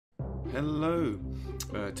Hello,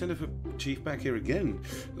 Tenerife Chief back here again,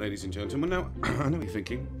 ladies and gentlemen. Now, I know you're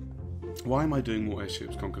thinking, why am I doing more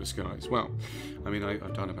Airships Conquer the Skies? Well, I mean,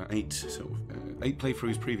 I've done about eight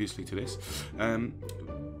playthroughs previously to this.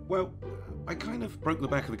 Well, I kind of broke the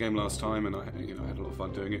back of the game last time, and I had a lot of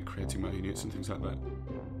fun doing it, creating my units and things like that.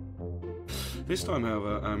 This time,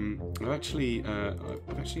 however, I've actually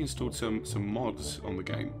installed some mods on the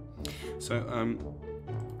game. So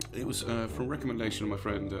it was from recommendation of my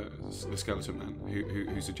friend, the Skeleton Man,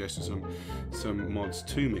 who suggested some mods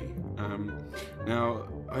to me. Now,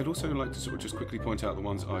 I'd also like to sort of just quickly point out the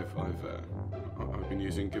ones I've been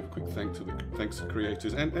using. Give a quick thanks to the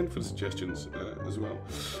creators and for the suggestions as well.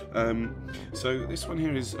 So this one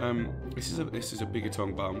here is this is a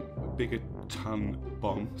bigaton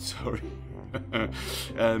bomb. Sorry.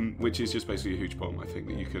 Which is just basically a huge bomb. I think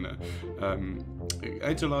that you can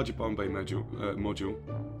it's a larger bomb bay module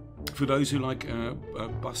for those who like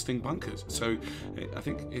busting bunkers. So I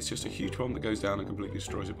think it's just a huge bomb that goes down and completely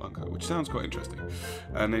destroys a bunker, which sounds quite interesting.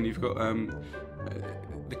 And then you've got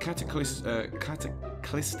the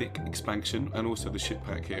cataclystic expansion, and also the ship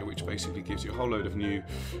pack here, which basically gives you a whole load of new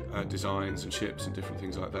designs and ships and different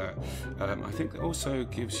things like that. I think it also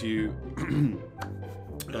gives you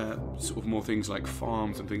sort of more things like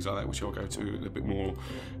farms and things like that, which I'll go to a little bit more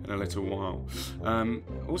in a little while.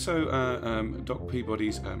 Also, Doc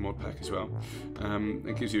Peabody's mod pack as well.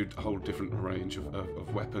 It gives you a whole different range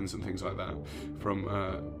of weapons and things like that from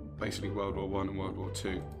basically World War I and World War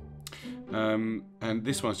II. And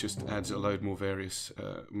this one just adds a load more various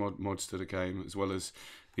mods to the game, as well as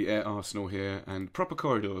the air arsenal here and proper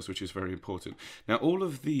corridors, which is very important. Now, all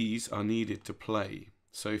of these are needed to play.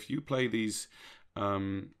 So if you play these,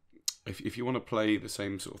 if you want to play the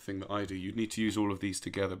same sort of thing that I do, you need to use all of these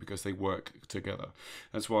together because they work together.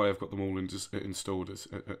 That's why I've got them all installed as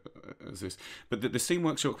this. But the Steam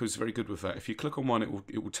Workshop is very good with that. If you click on one,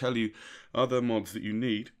 it will tell you other mods that you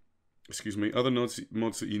need. Excuse me, other mods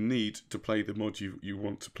that you need to play the mod you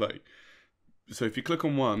want to play. So if you click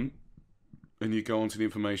on one and you go onto the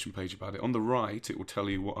information page about it, on the right it will tell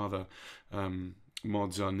you what other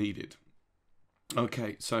mods are needed.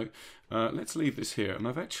 Okay, so let's leave this here, and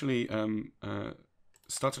I've actually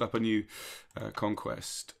started up a new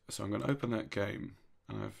conquest. So I'm going to open that game,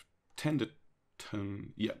 and I've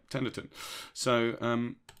Tenderton. So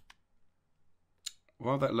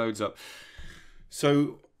while that loads up,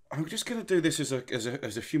 so I'm just going to do this as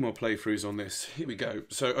a few more playthroughs on this. Here we go.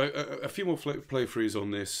 So a few more playthroughs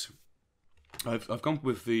on this. I've gone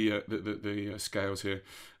with the scales here.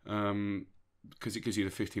 Because it gives you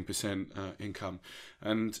the 15% income,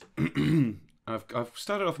 and I've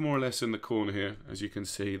started off more or less in the corner here. As you can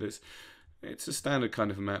see, it's a standard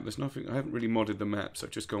kind of map. There's nothing. I haven't really modded the maps.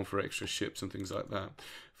 I've just gone for extra ships and things like that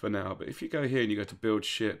for now. But if you go here and you go to build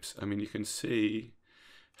ships, I mean, you can see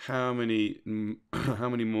how many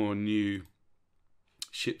more new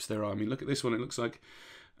ships there are. I mean, look at this one. It looks like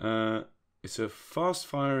it's a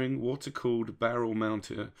fast-firing, water-cooled barrel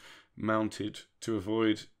mounted to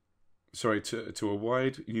avoid. Sorry, to a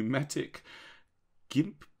wide pneumatic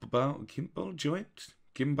gimbal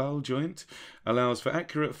joint allows for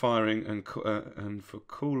accurate firing and for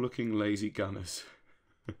cool-looking lazy gunners.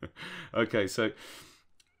 Okay, so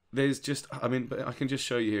there's just, I mean, but I can just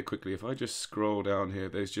show you here quickly. If I just scroll down here,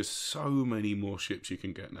 there's just so many more ships you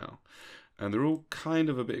can get now. And they're all kind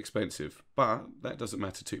of a bit expensive, but that doesn't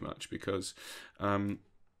matter too much because,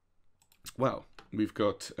 well, we've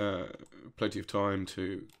got plenty of time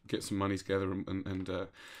to get some money together and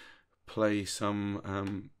play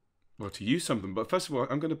some, well, to use some of them. But first of all,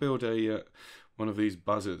 I'm going to build a one of these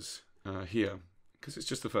buzzers here, because it's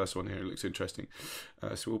just the first one here. It looks interesting.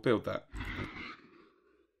 So we'll build that.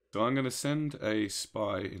 So I'm going to send a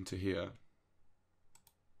spy into here.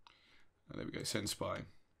 There we go, send spy.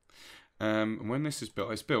 And when this is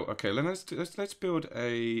built, it's built. Okay, then let's build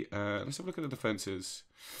a. Let's have a look at the defenses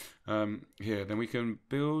here. Then we can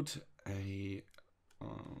build a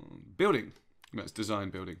building. Let's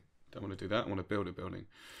design building. Don't want to do that. I want to build a building.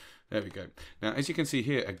 There we go. Now, as you can see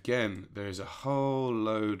here, again, there's a whole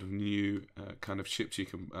load of new kind of ships you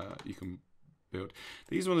can build.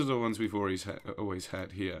 These ones are the ones we've always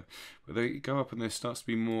had here, but they go up and there starts to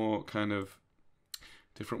be more kind of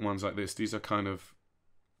different ones like this. These are kind of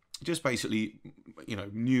just basically,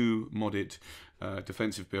 new modded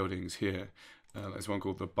defensive buildings here. There's one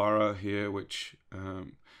called the Borough here, which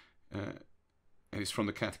is from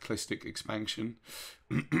the cataclystic expansion.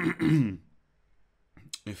 I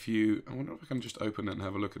wonder if I can just open it and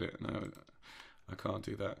have a look at it. No, I can't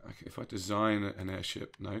do that. If I design an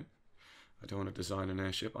airship, no, I don't want to design an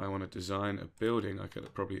airship. I want to design a building. I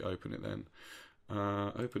could probably open it then.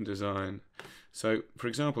 Open design. So, for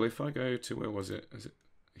example, if I go to, where was it? Is it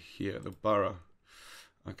here, the borough?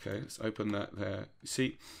 Okay, let's open that there.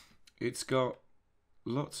 See, it's got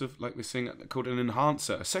lots of, like this thing called an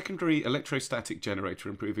enhancer, a secondary electrostatic generator,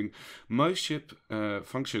 improving most ship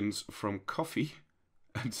functions from coffee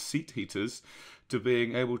and seat heaters to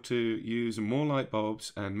being able to use more light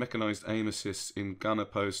bulbs and mechanized aim assists in gunner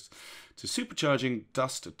posts to supercharging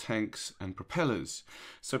dust tanks and propellers.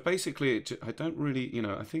 So basically, I don't really,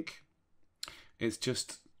 I think it's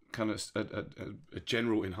just kind of a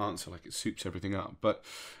general enhancer, like it soups everything up. But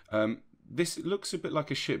this looks a bit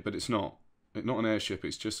like a ship, but it's not. It's not an airship.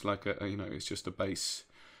 It's just like it's just a base.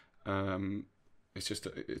 It's just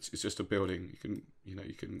a building.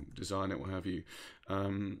 You can design it, what have you.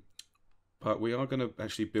 But we are going to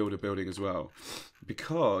actually build a building as well,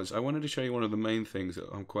 because I wanted to show you one of the main things that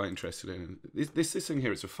I'm quite interested in. This thing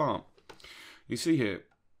here, it's a farm. You see here,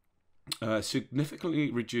 significantly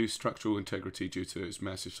reduced structural integrity due to its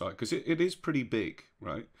massive size, because it is pretty big,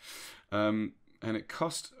 right? And it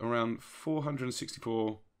cost around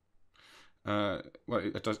 464. Well,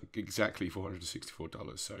 it does exactly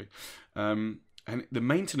 $464. Sorry. And the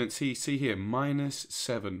maintenance, see here,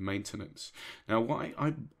 -7 maintenance. Now, what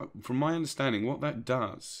from my understanding, what that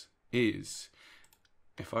does is,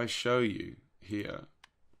 if I show you here,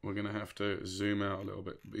 we're going to have to zoom out a little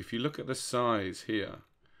bit. If you look at the size here,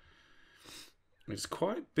 it's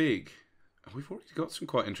quite big. We've already got some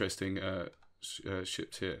quite interesting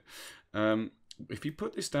ships here. If you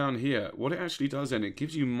put this down here, what it actually does then, it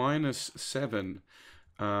gives you -7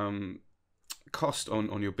 cost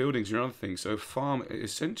on your buildings and your other things. So farm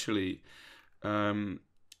essentially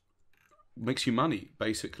makes you money,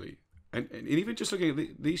 basically. And even just looking at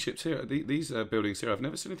these ships here, these buildings here, I've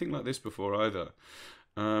never seen anything like this before either.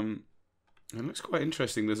 It looks quite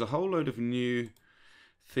interesting. There's a whole load of new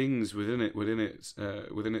things within its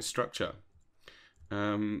structure,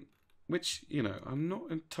 which I'm not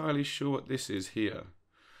entirely sure what this is here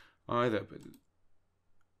either. But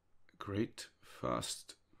great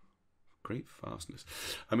fastness.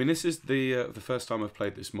 I mean, this is the first time I've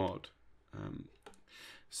played this mod,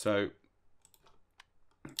 so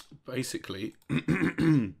basically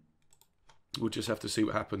we'll just have to see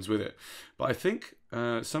what happens with it. But I think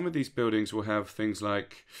some of these buildings will have things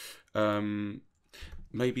like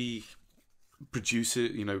maybe produce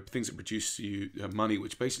it, things that produce you money,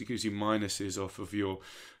 which basically gives you minuses off of your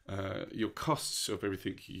costs of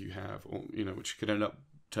everything you have, or which could end up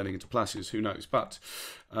turning into pluses. Who knows? But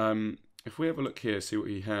if we have a look here, see what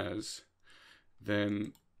he has,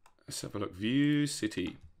 then let's have a look. View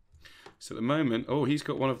city. So at the moment, oh, he's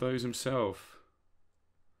got one of those himself.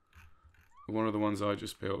 One of the ones I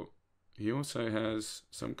just built. He also has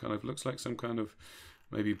some kind of, looks like some kind of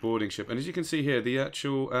maybe boarding ship. And as you can see here, the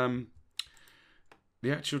actual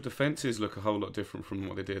defenses look a whole lot different from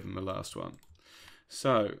what they did in the last one.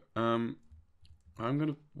 So I'm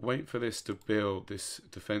going to wait for this to build this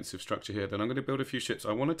defensive structure here. Then I'm going to build a few ships.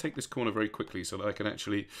 I want to take this corner very quickly so that I can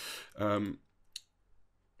actually, here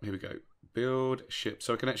we go, build ship.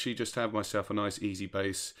 So I can actually just have myself a nice easy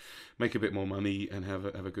base, make a bit more money, and have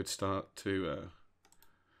a good start to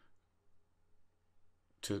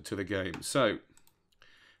the game. So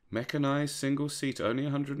mechanized single seat, only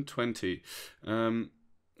 120.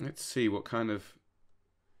 Let's see what kind of.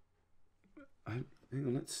 Hang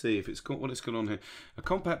on, let's see if it's got what it's got on here. A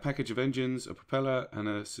compact package of engines, a propeller, and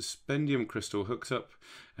a suspendium crystal hooks up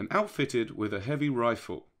and outfitted with a heavy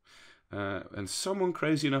rifle. And someone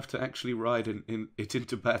crazy enough to actually ride it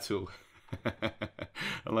into battle.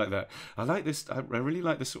 I like that. I like this. I really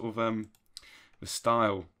like this sort of the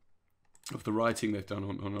style of the writing they've done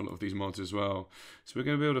on a lot of these mods as well. So we're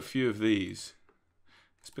going to build a few of these.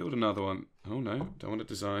 Let's build another one. Oh no, don't want to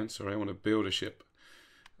design. Sorry, I want to build a ship.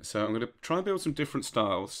 So I'm going to try and build some different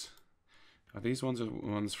styles. These ones are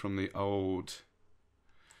ones from the old.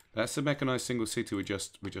 That's the mechanized single seater we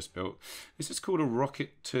just built. This is called a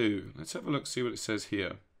Rocket 2. Let's have a look, see what it says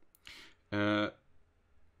here.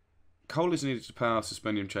 Coal is needed to power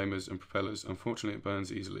suspendium chambers and propellers. Unfortunately, it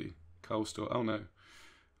burns easily. Coal store. Oh no,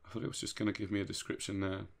 I thought it was just going to give me a description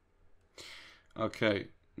there. Okay,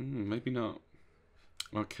 maybe not.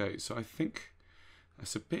 Okay, so I think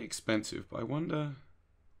that's a bit expensive, but I wonder.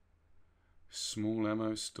 Small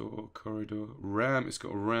ammo store, corridor, ram. It's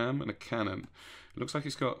got a ram and a cannon. It looks like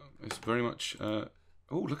it's very much. Oh,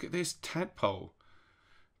 look at this tadpole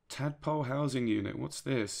housing unit. What's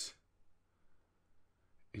this?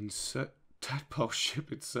 Tadpole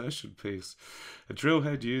ship insertion piece. A drill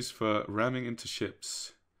head used for ramming into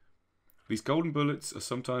ships. These golden bullets are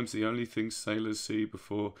sometimes the only things sailors see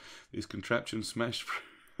before these contraptions smash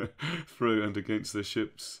through and against the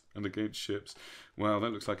ships and against ships. Wow,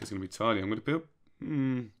 that looks like it's going to be tiny. I'm going to build.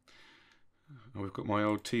 Oh, we've got my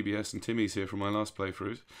old TBS and Timmy's here from my last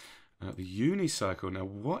playthroughs. The unicycle. Now,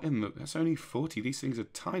 what in the... That's only 40. These things are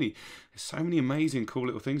tiny. There's so many amazing, cool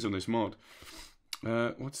little things on this mod.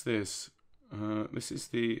 What's this? This is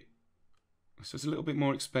the... This is a little bit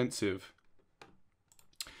more expensive.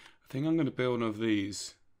 I think I'm going to build one of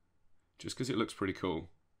these. Just because it looks pretty cool.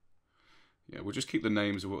 Yeah, we'll just keep the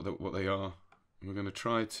names of what they are. And we're going to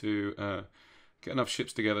try to get enough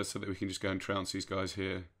ships together so that we can just go and trounce these guys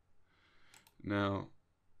here. Now,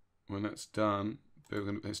 when that's done...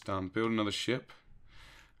 It's done. Build another ship.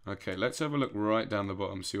 Okay, let's have a look right down the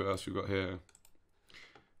bottom, see what else we've got here.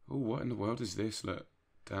 Oh, what in the world is this? Look.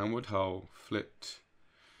 Downward hull. Flipped.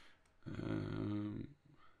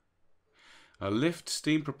 A lift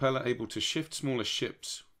steam propeller able to shift smaller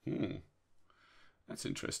ships. Ooh, that's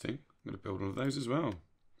interesting. I'm going to build one of those as well.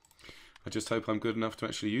 I just hope I'm good enough to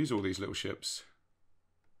actually use all these little ships.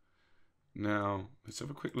 Now, let's have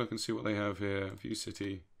a quick look and see what they have here. View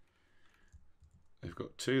City. They've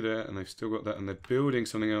got 2 there, and they've still got that, and they're building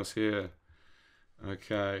something else here.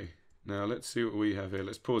 Okay, now let's see what we have here.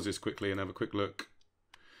 Let's pause this quickly and have a quick look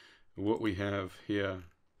at what we have here.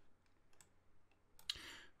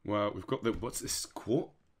 Well, we've got the, what's this?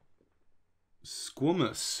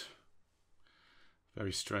 Squamous.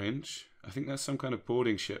 Very strange. I think that's some kind of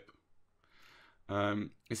boarding ship.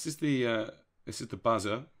 This is the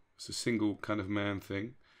buzzer. It's a single kind of man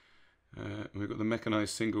thing. We've got the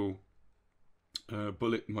mechanized single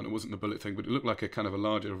bullet. Well, it wasn't the bullet thing, but it looked like a kind of a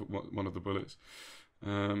larger one of the bullets.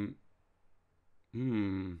 Now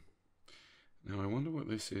I wonder what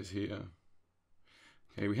this is here.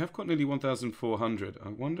 Okay, we have got nearly 1,400. I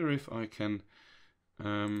wonder if I can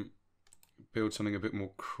build something a bit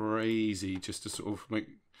more crazy, just to sort of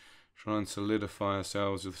try and solidify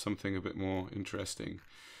ourselves with something a bit more interesting.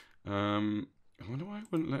 I wonder why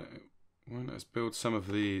it won't let us build some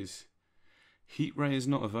of these. Heat ray is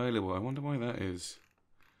not available. I wonder why that is.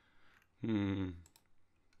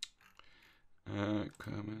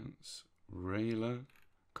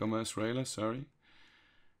 Commerce railer, sorry.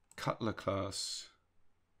 Cutler class.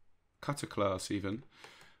 Cutter class even.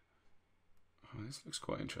 Oh, this looks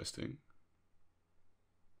quite interesting.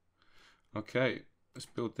 Okay, let's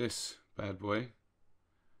build this bad boy.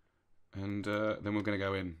 And then we're going to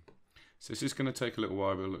go in. So this is going to take a little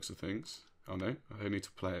while by the looks of things. Oh no, I need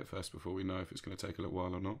to play it first before we know if it's going to take a little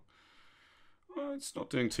while or not. Well, it's not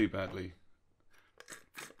doing too badly.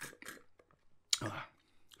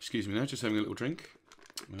 Excuse me now, just having a little drink.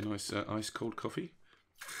 A nice ice cold coffee.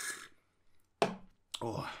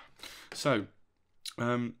 Oh, so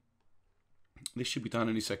this should be done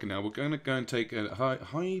any second now. We're going to go and take a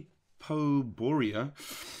Hypoborea,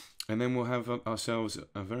 and then we'll have ourselves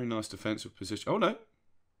a very nice defensive position. Oh no,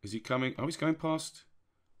 is he coming? Oh, he's going past.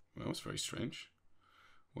 Well, that's very strange.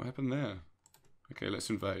 What happened there? Okay, let's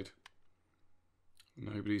invade.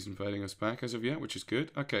 Nobody's invading us back as of yet, which is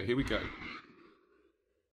good. Okay, here we go.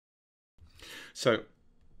 So,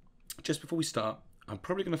 just before we start, I'm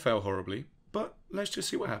probably going to fail horribly, but let's just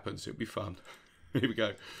see what happens. It'll be fun. Here we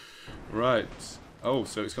go. Right. Oh,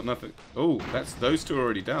 so it's got nothing. Oh, that's those two are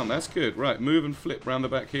already down. That's good. Right, move and flip round the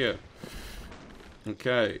back here.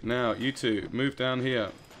 Okay, now you two, move down here.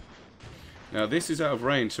 Now this is out of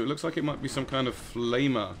range, so it looks like it might be some kind of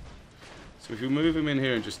flamer. So if you move him in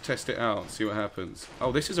here and just test it out, see what happens.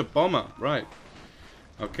 Oh, this is a bomber, right?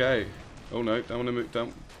 Okay. Oh no, don't want to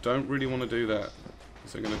move. Don't really want to do that.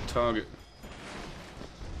 So I'm going to target.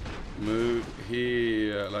 Move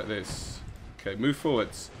here like this. Okay, move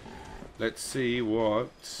forwards. Let's see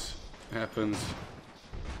what happens.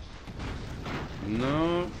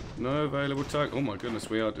 No available target. Oh my goodness,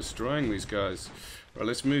 we are destroying these guys. Right,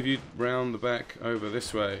 let's move you round the back over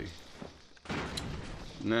this way.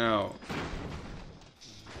 Now,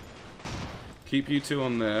 keep you two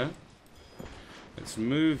on there. Let's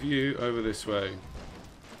move you over this way.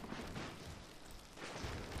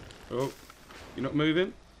 Oh, you're not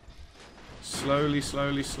moving? Slowly,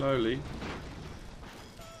 slowly, slowly.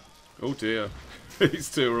 Oh dear, these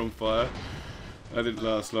two are on fire. That didn't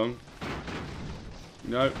last long.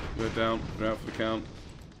 No, we're down. We're out for the count.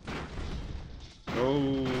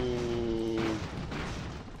 Oh,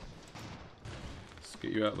 let's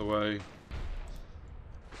get you out of the way.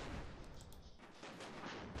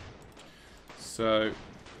 So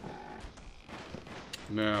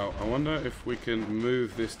now I wonder if we can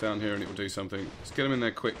move this down here and it will do something. Let's get them in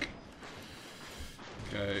there quick.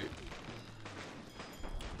 Okay,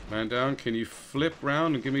 man down. Can you flip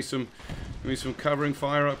round and give me some covering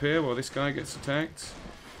fire up here while this guy gets attacked?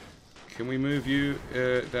 can we move you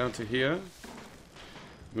down to here?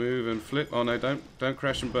 Move and flip. Oh no, don't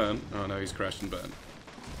crash and burn. Oh no, he's crashed and burned.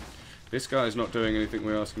 This guy's not doing anything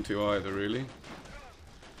we ask him to either, really.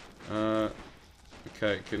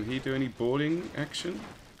 Okay, can he do any boarding action?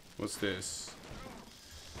 What's this?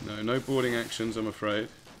 No, no boarding actions, I'm afraid.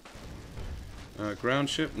 Ground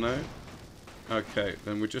ship, no. Okay,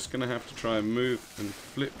 then we're just going to have to try and move and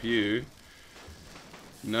flip you.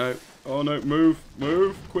 No. Oh no, move,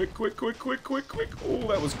 move. Quick, quick, quick, quick, quick, quick. Oh,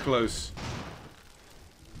 that was close.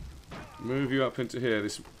 Move you up into here.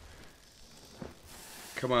 This.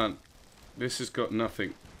 Come on. This has got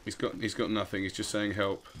nothing. He's got nothing. He's just saying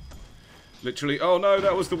help. Literally. Oh no,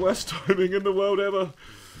 that was the worst timing in the world ever.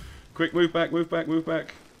 Quick, move back, move back, move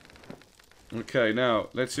back. Okay, now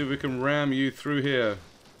let's see if we can ram you through here.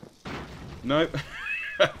 Nope.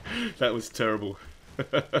 That was terrible.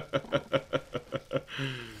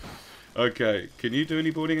 Okay, can you do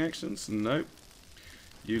any boarding actions? Nope.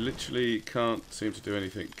 You literally can't seem to do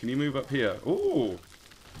anything. Can you move up here? Oh.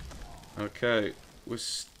 Okay, we're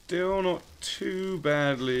still not too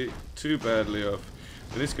badly off.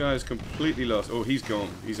 But this guy is completely lost. Oh, he's gone.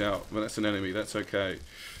 He's out. Well, that's an enemy. That's okay.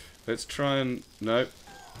 Let's try and... Nope.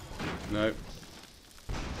 Nope.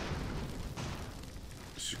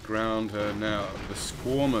 Just ground her now. The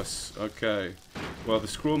Squamous. Okay. Well, the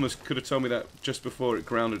Squamous could have told me that just before it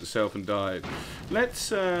grounded itself and died. Let's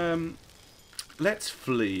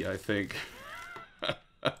flee, I think.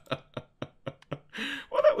 Well,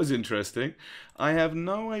 that was interesting. I have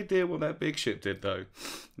no idea what that big ship did, though.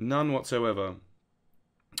 None whatsoever.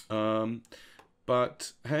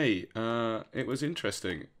 But hey, it was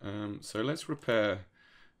interesting. So let's repair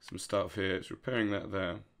some stuff here. It's repairing that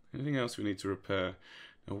there. Anything else we need to repair?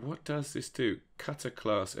 Now, what does this do? Cutter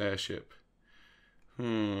class airship.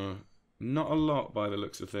 Not a lot by the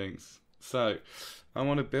looks of things. So I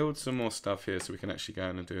want to build some more stuff here so we can actually go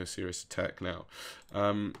in and do a serious attack now.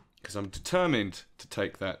 Because I'm determined to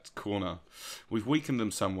take that corner. We've weakened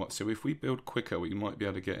them somewhat, so if we build quicker, we might be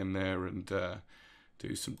able to get in there and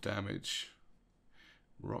do some damage.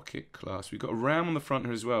 Rocket class. We've got a ram on the front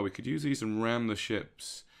here as well. We could use these and ram the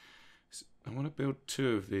ships. So I want to build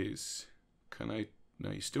 2 of these. Can I?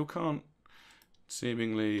 No, you still can't.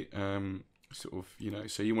 Seemingly, sort of, you know.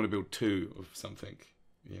 So you want to build 2 of something,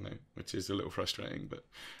 you know, which is a little frustrating. But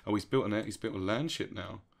oh, he's built a land ship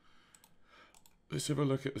now. Let's have a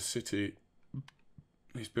look at the city.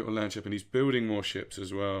 He's built a land ship and he's building more ships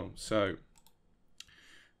as well. So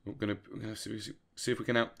we're gonna see if we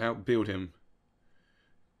can outbuild him.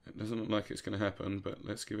 It doesn't look like it's going to happen, but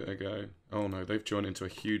let's give it a go. Oh no, they've joined into a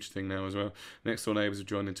huge thing now as well. Next door neighbours have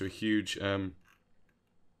joined into a huge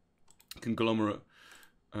conglomerate,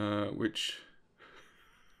 which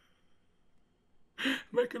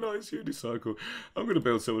mechanized unicycle. I'm going to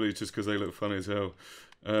build some of these just because they look funny as hell.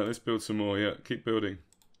 Let's build some more. Yeah, keep building.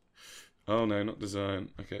 Oh no, not design.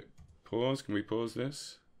 Okay, pause. Can we pause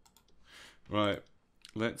this? Right,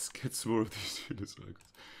 let's get some more of these unicycles.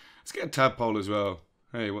 Let's get a tadpole as well.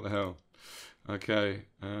 Hey, what the hell? Okay,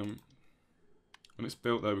 when it's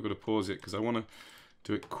built though, we've got to pause it because I want to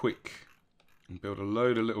do it quick and build a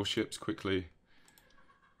load of little ships quickly.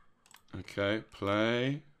 Okay,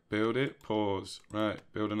 play, build it, pause. Right,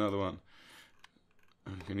 build another one.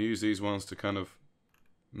 And we can use these ones to kind of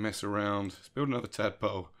mess around. Let's build another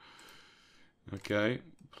tadpole. Okay,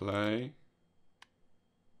 play.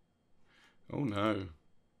 Oh no.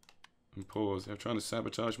 And pause. They're trying to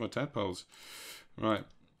sabotage my tadpoles. Right,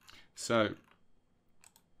 so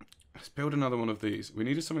let's build another one of these. We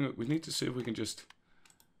needed something. We need to see if we can just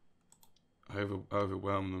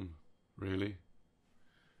overwhelm them, really.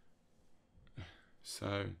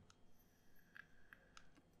 So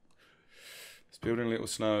it's building a little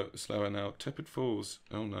slower now. Tepid Falls.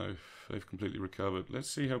 Oh no, they've completely recovered.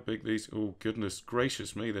 Let's see how big these. Oh goodness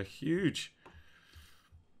gracious me, they're huge.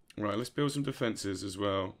 Right, let's build some defenses as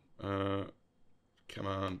well. Come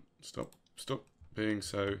on, stop being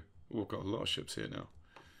so... Oh, we've got a lot of ships here now.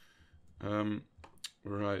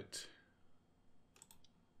 Right.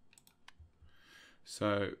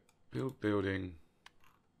 So, building.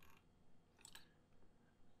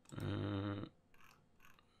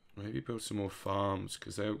 Maybe build some more farms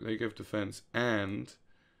because they give defense and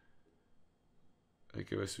they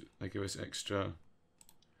give us extra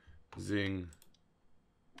zing.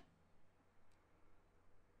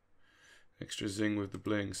 Extra zing with the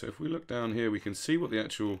bling. So if we look down here, we can see what the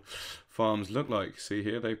actual farms look like. See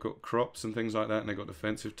here, they've got crops and things like that, and they've got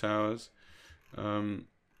defensive towers. They're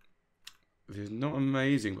not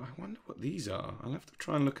amazing, but I wonder what these are. I'll have to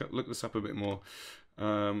try and look this up a bit more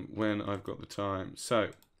when I've got the time. So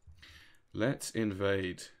let's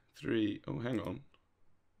invade 3. Oh, hang on.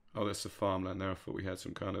 Oh, that's the farmland there. I thought we had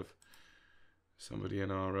some kind of somebody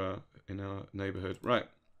in our neighborhood. Right.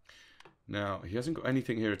 Now, he hasn't got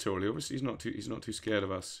anything here at all. Obviously, he's not too scared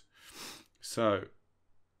of us. So,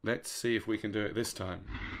 let's see if we can do it this time.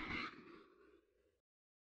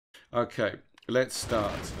 Okay, let's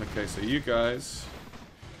start. Okay, so you guys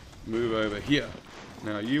move over here.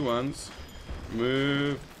 Now, you ones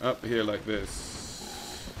move up here like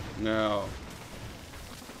this. Now,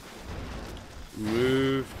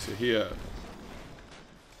 move to here.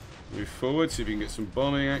 Move forward, see if you can get some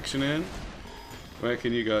bombing action in. Where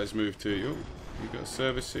can you guys move to? You got a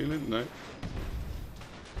service ceiling? No.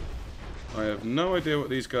 I have no idea what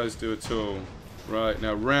these guys do at all. Right,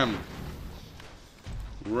 now ram.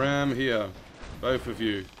 Ram here. Both of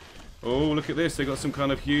you. Oh, look at this. They got some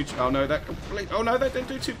kind of huge... Oh, no, that complete... Oh, no, that didn't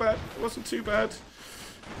do too bad. It wasn't too bad.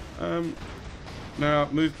 Now,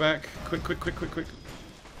 move back. Quick, quick, quick, quick, quick.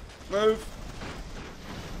 Move.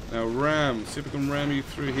 Now, ram. See if we can ram you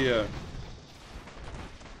through here.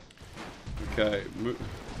 Okay.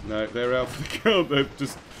 No, they're out for the kill.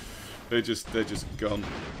 They're just gone.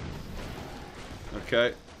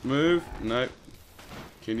 Okay. Move. No.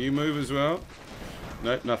 Can you move as well?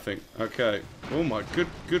 No, nothing. Okay. Oh my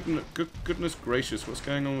goodness gracious, what's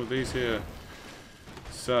going on with these here?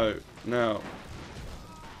 So, now,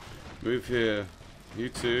 move here. You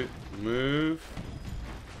two, move.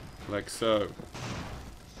 Like so.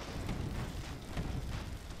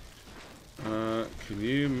 Can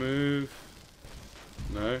you move?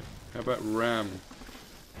 No. How about ram?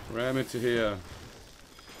 Ram into here.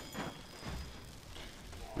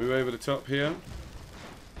 Move over the top here.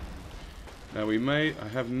 Now I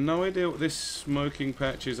have no idea what this smoking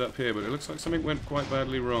patch is up here, but it looks like something went quite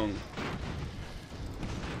badly wrong.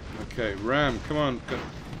 Okay, ram, come on, go.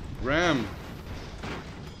 Ram.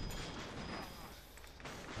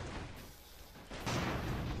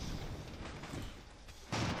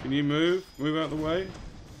 Can you move? Move out the way.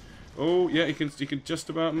 Oh, yeah, you can just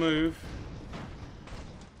about move.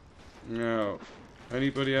 Now,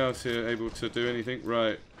 anybody else here able to do anything?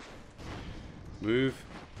 Right. Move.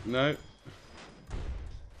 No.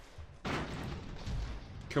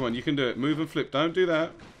 Come on, you can do it. Move and flip. Don't do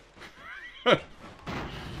that.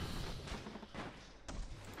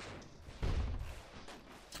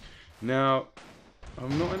 Now,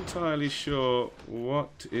 I'm not entirely sure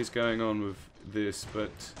what is going on with this, but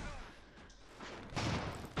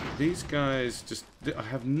these guys just... I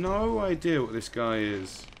have no idea what this guy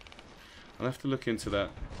is. I'll have to look into that.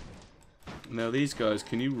 Now, these guys,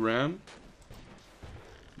 can you ram?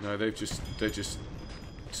 No, they just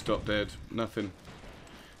stopped dead. Nothing.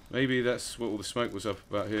 Maybe that's what all the smoke was up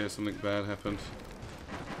about here. Something bad happened.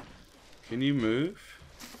 Can you move?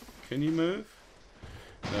 Can you move?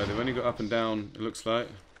 No, they've only got up and down, it looks like.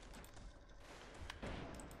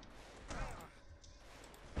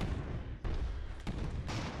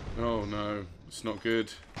 Oh no, it's not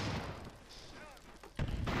good.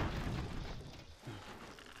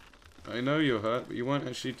 I know you're hurt, but you won't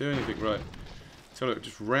actually do anything right. So look,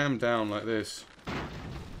 just ram down like this.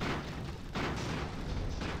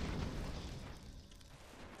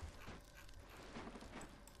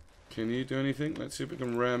 Can you do anything? Let's see if we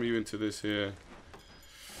can ram you into this here.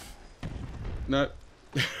 No.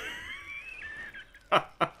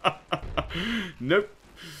 Nope.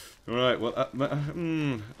 Alright, well,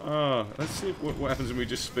 let's see what happens when we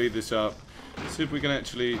just speed this up. Let's see if we can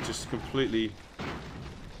actually just completely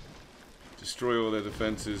destroy all their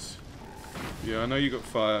defenses. Yeah, I know you got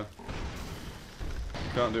fire.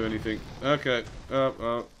 Can't do anything. Okay.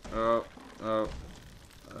 I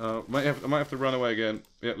might have to run away again.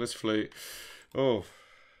 Yeah, let's flee. Oh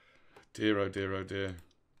dear, oh dear, oh dear.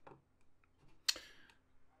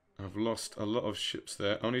 I've lost a lot of ships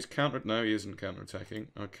there. Oh, and he's countered. No, he isn't counter-attacking.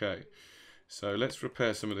 Okay, so let's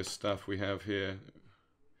repair some of this stuff we have here.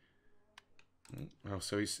 Oh,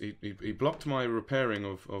 so he blocked my repairing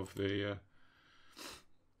of the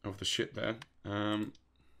ship there.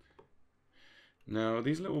 Now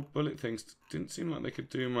these little bullet things didn't seem like they could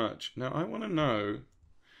do much. Now I want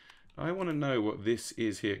to know what this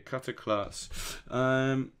is here. Cutter class.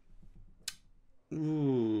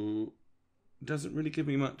 Ooh, doesn't really give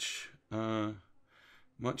me much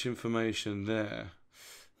information there.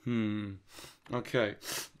 Okay.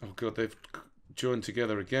 Oh god, they've joined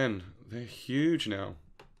together again. They're huge now.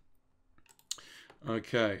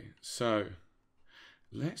 Okay, so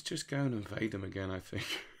let's just go and invade them again, I think.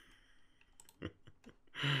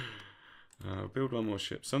 Build one more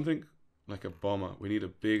ship. Something like a bomber. We need a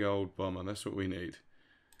big old bomber. That's what we need.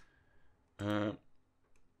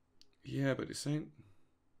 Yeah, but it's saying...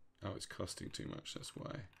 Oh, it's costing too much. That's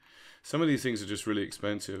why. Some of these things are just really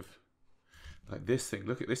expensive. Like this thing.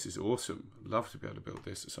 Look at this, is awesome. I'd love to be able to build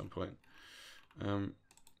this at some point.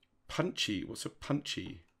 Punchy. What's a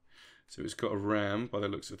punchy? So it's got a ram by the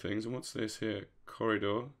looks of things. And what's this here?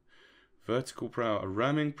 Corridor. Vertical prow. A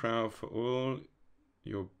ramming prow for all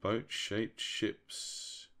your boat-shaped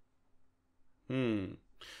ships.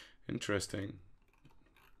 Interesting.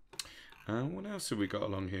 What else have we got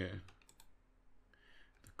along here?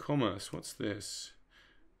 The commerce. What's this?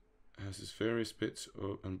 Has its various bits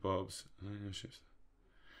and bobs.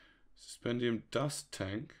 Suspendium dust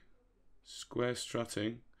tank. Square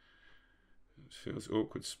strutting. It fills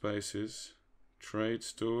awkward spaces. Trade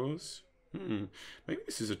stores. Maybe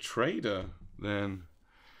this is a trader then.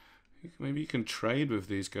 Maybe you can trade with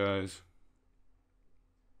these guys.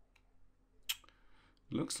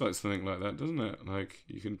 Looks like something like that, doesn't it? Like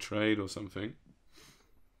you can trade or something.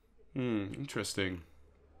 Interesting.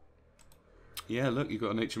 Yeah, look, you've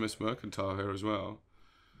got an HMS Mercantile here as well.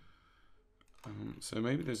 So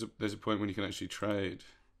maybe there's a point when you can actually trade.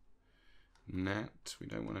 Nat, we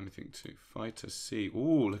don't want anything to. Fighter C. Oh,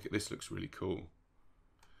 look at this, looks really cool.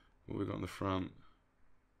 What have we got on the front?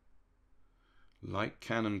 Light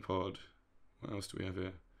cannon pod. What else do we have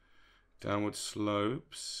here? Downward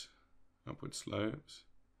slopes. Upward slopes.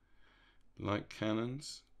 Light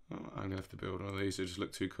cannons. Oh, I'm going to have to build one of these. They just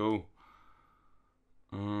look too cool.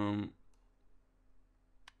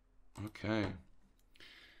 Okay.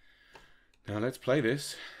 Now let's play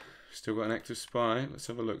this. Still got an active spy. Let's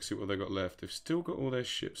have a look, see what they've got left. They've still got all their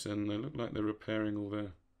ships in. They look like they're repairing all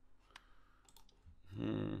their...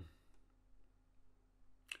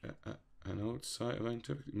 An old site of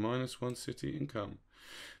antiquity. -1 city income.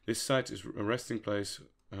 This site is a resting place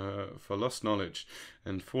for lost knowledge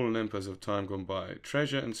and fallen empires of time gone by.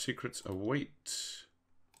 Treasure and secrets await.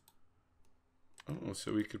 Oh,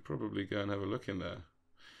 so we could probably go and have a look in there.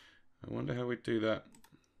 I wonder how we'd do that.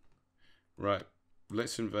 Right,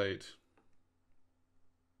 let's invade.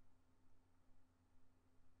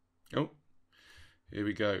 Oh, here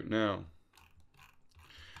we go. Now,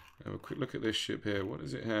 have a quick look at this ship here. What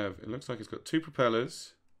does it have? It looks like it's got 2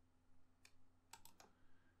 propellers.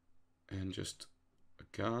 And just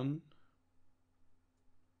a gun.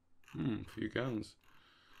 A few guns.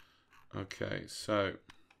 Okay, so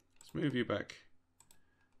let's move you back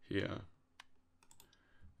here.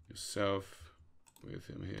 Yourself with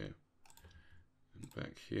him here. And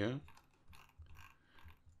back here.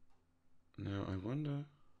 Now I wonder...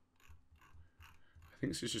 I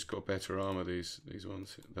think this has just got better armor, these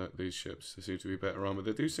ones, these ships. They seem to be better armor.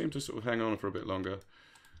 They do seem to sort of hang on for a bit longer.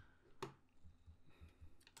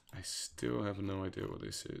 I still have no idea what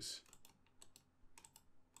this is.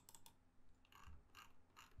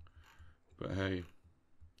 But hey,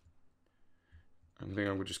 I think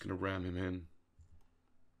I'm just going to ram him in.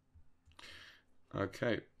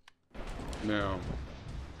 Okay, now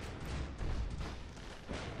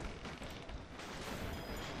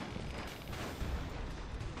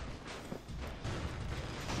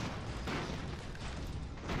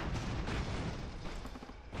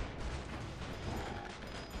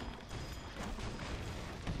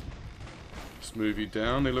move you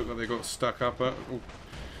down. They look like they got stuck up. All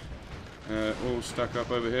stuck up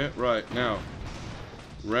over here. Right, now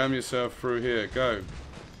ram yourself through here. Go.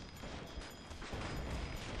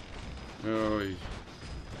 Oh,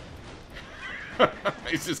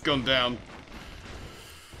 he's just gone down.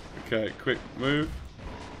 Okay, quick move.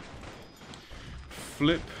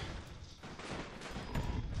 Flip.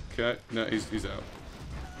 Okay, no, he's out.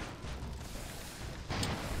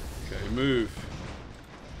 Okay, move.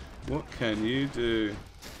 What can you do?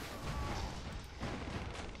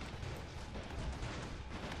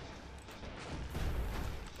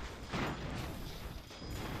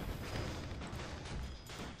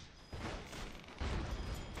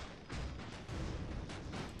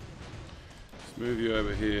 Let's move you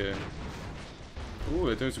over here. Oh,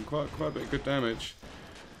 they're doing some quite a bit of good damage.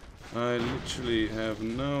 I literally have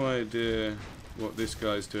no idea what this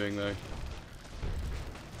guy's doing though.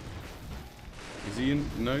 Is he in?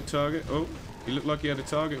 No target? Oh, he looked like he had a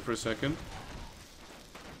target for a second.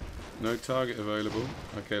 No target available.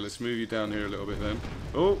 Okay, let's move you down here a little bit then.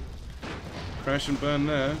 Oh, crash and burn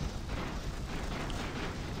there.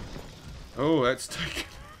 Oh, that's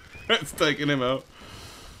taking him out.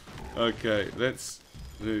 Okay, let's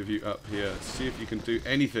move you up here. See if you can do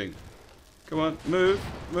anything. Come on, move,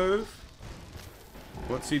 move.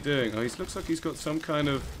 What's he doing? Oh, he looks like he's got some kind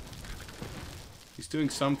of... He's doing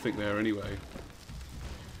something there anyway.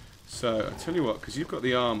 So, I tell you what, because you've got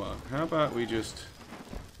the armor, how about we just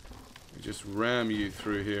ram you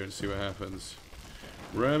through here and see what happens.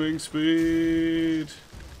 Ramming speed!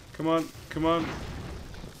 Come on, come on.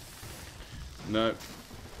 No,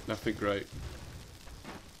 nothing great.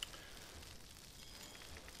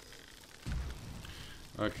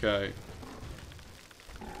 Okay.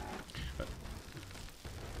 Let's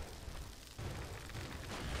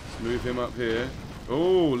move him up here.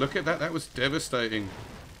 Oh, look at that. That was devastating.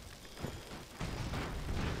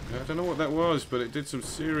 I don't know what that was, but it did some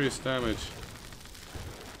serious damage.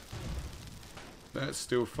 That's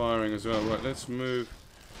still firing as well. Right, let's move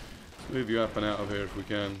you up and out of here if we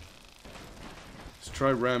can. Let's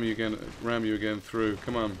try ram you again through.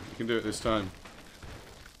 Come on, you can do it this time.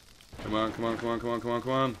 Come on, come on, come on, come on, come on,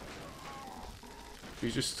 come on.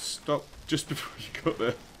 You just stop just before you got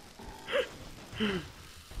there.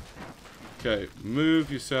 Okay,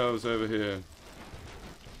 move yourselves over here.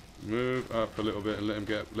 Move up a little bit and let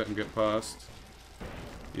him get past.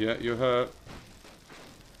 Yeah, you're hurt.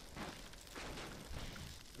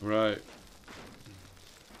 Right.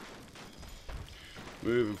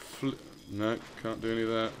 Move and flip. No, can't do any of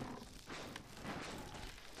that.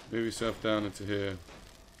 Move yourself down into here.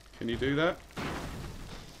 Can you do that?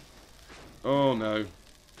 Oh no.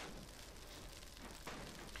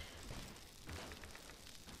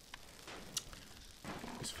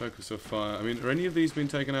 Let's focus on fire. I mean, are any of these been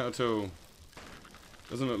taken out at all?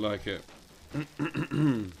 Doesn't look like it.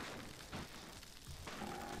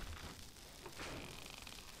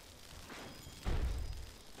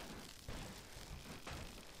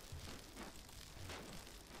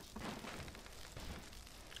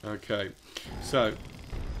 Okay, so,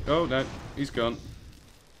 oh no, he's gone.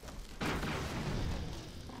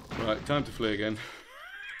 Right, time to flee again.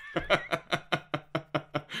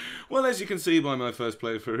 Well, as you can see by my first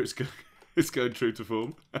playthrough, it's going true to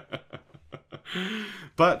form.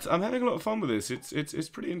 But I'm having a lot of fun with this. It's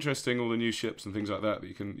pretty interesting, all the new ships and things like that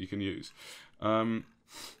you can use. I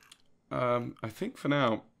think for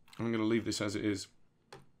now I'm going to leave this as it is.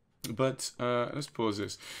 But let's pause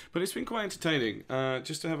this. But it's been quite entertaining.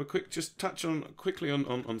 Just to have a touch on quickly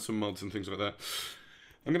on some mods and things like that.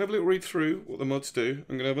 I'm gonna have a little read through what the mods do.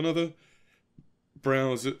 I'm gonna have another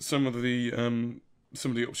browse at some of the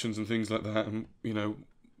options and things like that, and you know,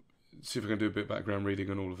 see if I can do a bit of background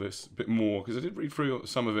reading on all of this, a bit more, because I did read through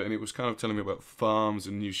some of it, and it was kind of telling me about farms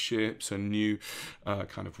and new ships and new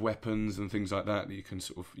kind of weapons and things like that you can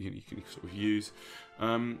sort of use.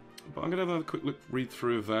 But I'm going to have a quick read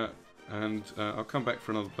through of that, and I'll come back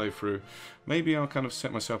for another playthrough. Maybe I'll kind of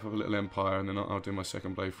set myself up a little empire, and then I'll do my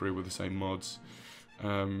second playthrough with the same mods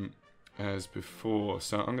as before.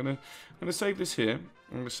 So I'm going to save this here.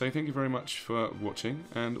 I'm going to say thank you very much for watching,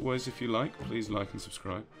 and always, if you like, please like and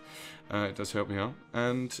subscribe. It does help me out,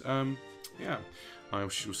 and yeah, I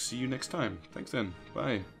shall see you next time. Thanks then.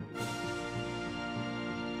 Bye.